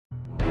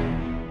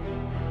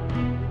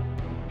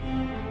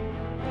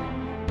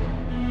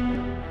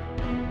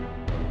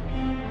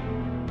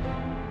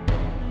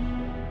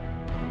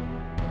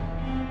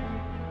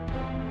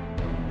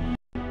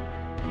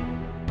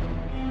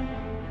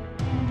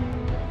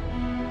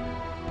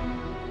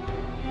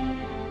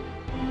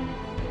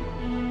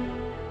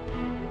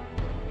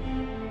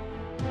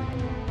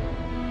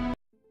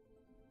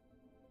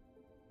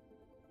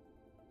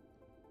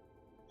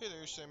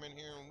Simon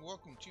here, and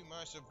welcome to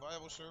my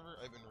survival server.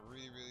 I've been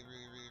really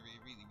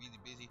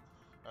busy.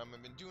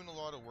 I've been doing a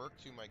lot of work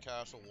to my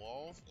castle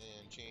walls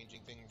and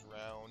changing things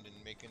around and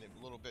making it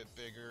a little bit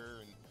bigger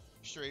and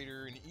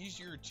straighter and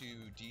easier to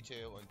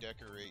detail and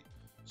decorate.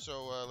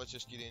 So let's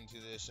just get into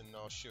this and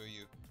I'll show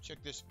you. Check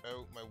this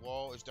out. My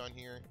wall is done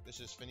here. This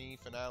is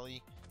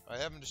finale. I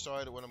haven't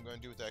decided what I'm going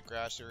to do with that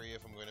grass area,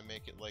 if I'm going to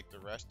make it like the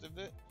rest of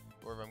it,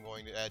 or if I'm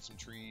going to add some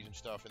trees and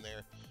stuff in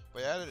there.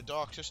 But I added a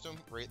dock system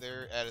right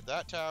there, added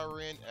that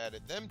tower in,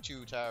 added them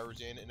two towers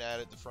in, and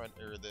added the front,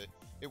 or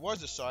it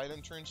was a side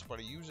entrance, but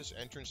I use this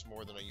entrance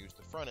more than I use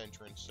the front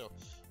entrance, so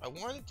I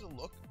want it to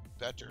look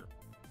better.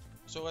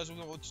 So as we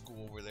go, let's go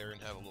over there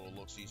and have a little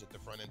look-sees at the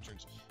front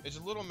entrance. It's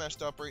a little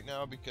messed up right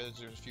now because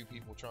there's a few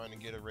people trying to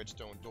get a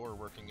redstone door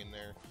working in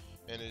there,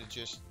 and it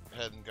just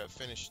hadn't got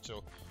finished.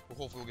 So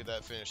hopefully we'll get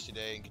that finished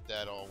today and get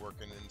that all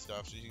working and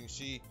stuff. So you can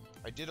see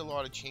I did a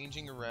lot of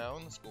changing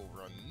around. Let's go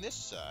over on this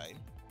side.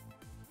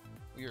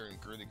 We are in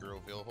Girly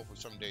Girlville. Hopefully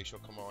someday she'll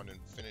come on and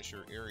finish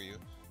her area.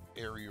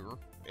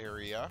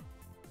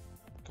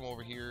 Come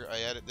over here.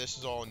 I added, this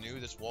is all new.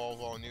 This wall is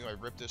all new. I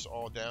ripped this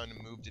all down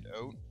and moved it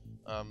out.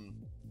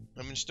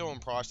 I'm still in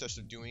process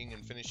of doing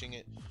and finishing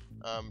it.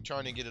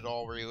 Trying to get it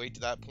all relate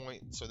to that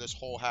point. So this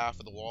whole half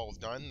of the wall is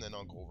done. Then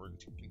I'll go over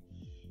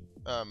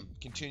and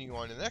continue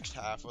on the next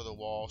half of the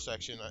wall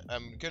section.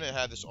 I'm going to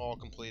have this all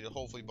completed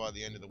hopefully by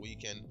the end of the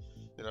weekend.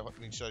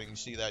 So you can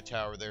see that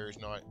tower there is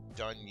not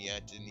done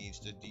yet. It needs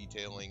the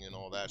detailing and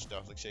all that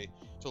stuff. Like I say,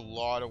 it's a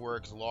lot of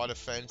work. It's a lot of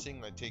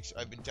fencing.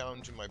 I've been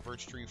down to my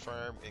birch tree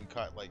farm and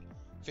cut like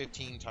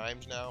 15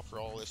 times now for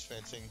all this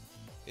fencing.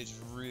 It's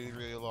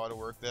really a lot of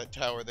work. That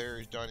tower there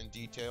is done and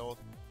detailed.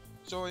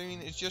 So I mean,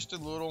 it's just a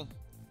little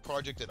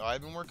project that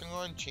I've been working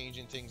on,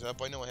 changing things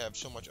up. I know I have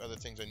so much other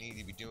things I need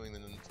to be doing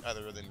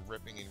other than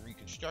ripping and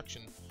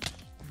reconstruction.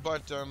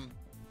 But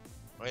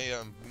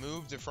I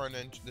moved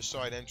the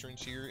side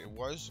entrance here. It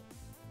was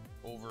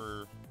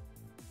over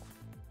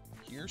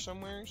here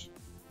somewheres.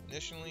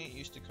 Initially, it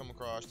used to come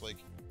across like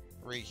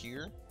right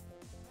here.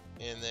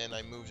 And then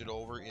I moved it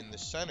over in the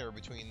center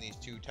between these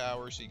two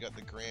towers, so you got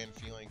the grand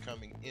feeling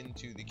coming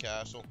into the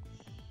castle,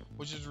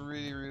 which is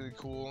really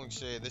cool. Like I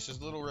say, this is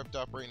a little ripped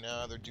up right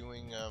now. They're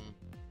doing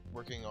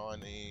working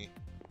on a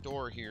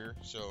door here,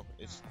 so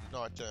it's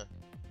not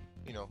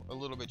you know, a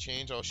little bit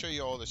changed. I'll show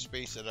you all the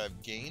space that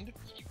I've gained.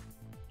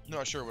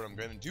 Not sure what I'm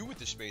going to do with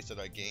the space that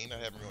I gained. I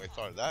haven't really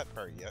thought of that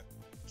part yet.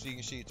 So you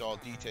can see it's all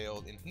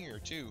detailed in here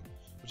too,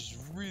 which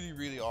is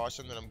really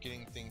awesome that I'm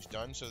getting things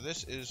done. So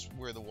this is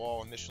where the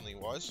wall initially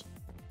was,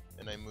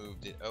 and I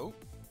moved it out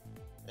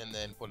and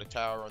then put a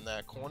tower on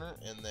that corner,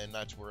 and then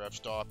that's where I've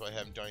stopped. I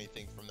haven't done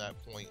anything from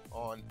that point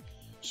on.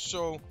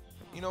 So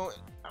you know,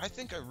 I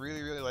think I'm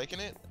really liking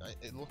it.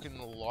 It's looking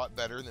a lot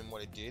better than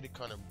what it did. It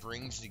kind of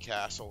brings the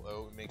castle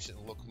out, it makes it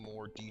look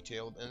more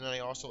detailed. And then I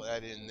also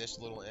added in this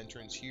little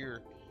entrance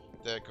here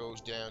that goes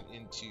down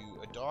into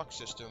a dock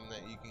system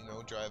that you can, you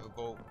know, drive a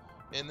boat.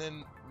 And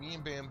then me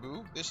and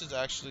Bamboo, this is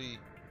actually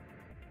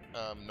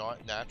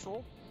not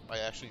natural. I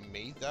actually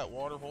made that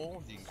water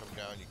hole. If you can come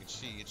down, you can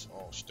see it's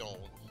all stone,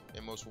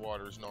 and most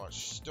water is not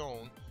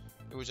stone.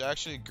 It was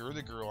actually a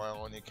Girly Girl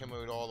Island. It came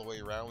out all the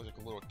way around. It was like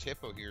a little tip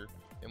out here,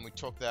 and we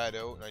took that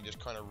out, and I just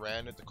kind of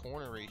ran at the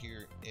corner right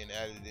here and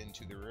added it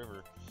into the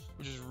river,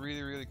 which is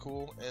really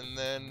cool. And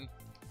then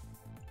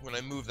when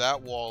I moved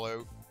that wall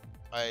out,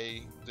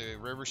 the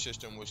river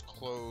system was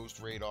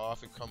closed right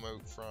off. It come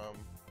out from,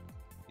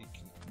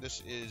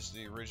 this is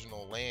the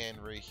original land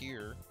right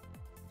here,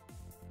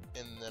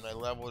 and then I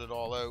leveled it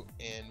all out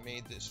and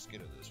made this, let's get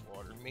out of this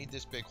water, made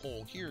this big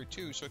hole here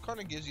too, so it kind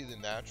of gives you the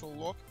natural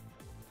look.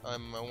 I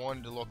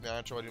wanted to look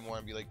natural. I didn't want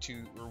to be like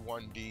 2 or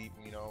 1 deep,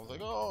 you know. I was like,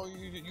 oh,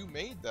 you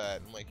made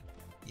that. I'm like,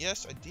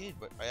 yes, I did,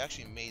 but I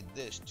actually made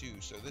this too,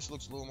 so this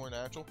looks a little more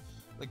natural.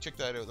 Like, check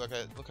that out.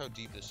 Look how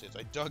deep this is.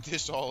 I dug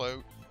this all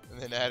out and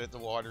then added the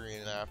water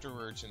in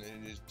afterwards, and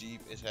it is deep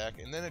as heck.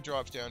 And then it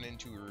drops down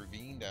into a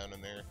ravine down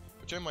in there,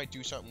 which I might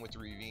do something with the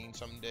ravine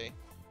someday.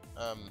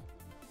 Like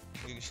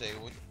I say,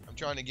 I'm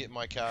trying to get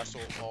my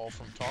castle all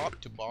from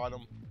top to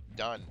bottom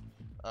done.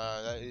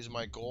 That is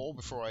my goal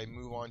before I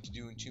move on to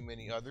doing too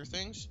many other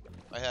things.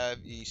 I have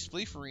a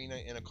Spleef Arena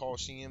and a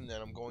Coliseum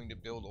that I'm going to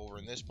build over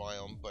in this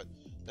biome, but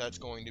that's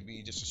going to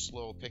be just a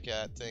slow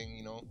pick-at thing,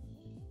 you know.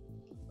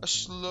 A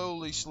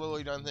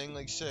slowly done thing.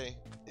 Like I say,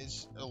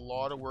 it's a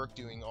lot of work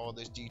doing all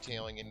this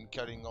detailing and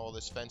cutting all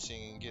this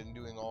fencing and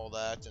doing all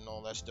that and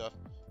all that stuff.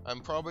 I'm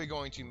probably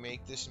going to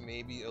make this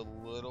maybe a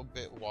little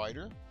bit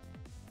wider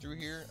through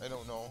here. I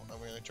don't know. I'm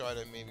going to try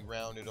to maybe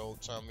round it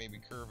out some, maybe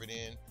curve it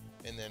in,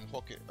 and then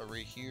hook it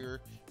right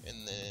here, and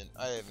then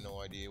I have no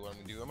idea what I'm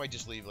going to do. I might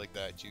just leave it like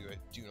that too. I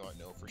do not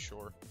know for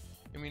sure.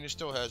 I mean, it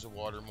still has a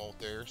water moat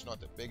there. It's not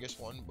the biggest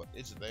one, but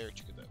it's there.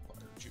 Check out that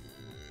water chip.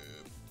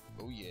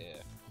 Oh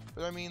yeah.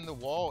 But I mean, the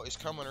wall is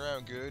coming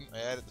around good.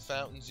 I added the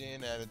fountains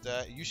in, added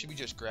that. It used to be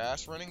just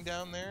grass running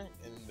down there,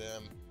 and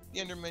the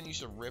Endermen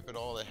used to rip it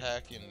all to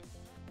heck, and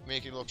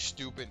make it look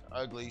stupid and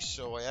ugly.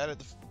 So I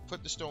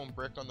put the stone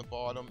brick on the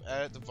bottom,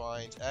 added the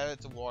vines, added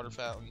the water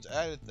fountains,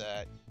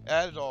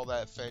 added all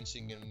that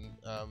fencing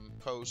and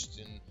posts,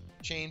 and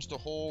changed the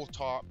whole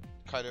top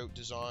cutout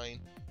design.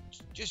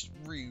 Just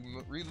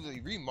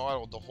really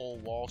remodeled the whole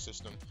wall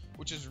system,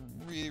 which is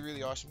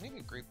really awesome. Maybe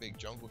a great big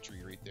jungle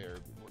tree right there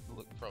would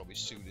look probably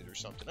suited or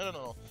something. I don't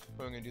know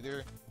what I'm gonna do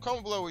there.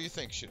 Comment below what you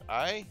think. Should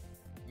I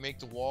make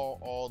the wall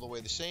all the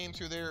way the same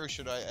through there, or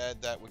should I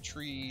add that with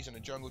trees and a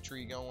jungle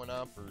tree going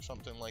up or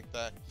something like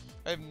that?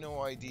 I have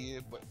no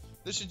idea, but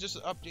this is just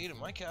an update of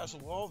my castle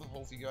wall. I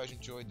hope you guys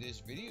enjoyed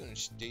this video, and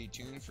stay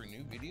tuned for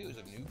new videos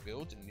of new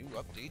builds and new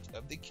updates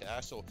of the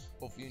castle.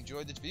 Hope you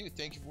enjoyed this video.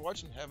 Thank you for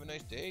watching. Have a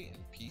nice day,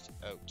 and peace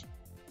out.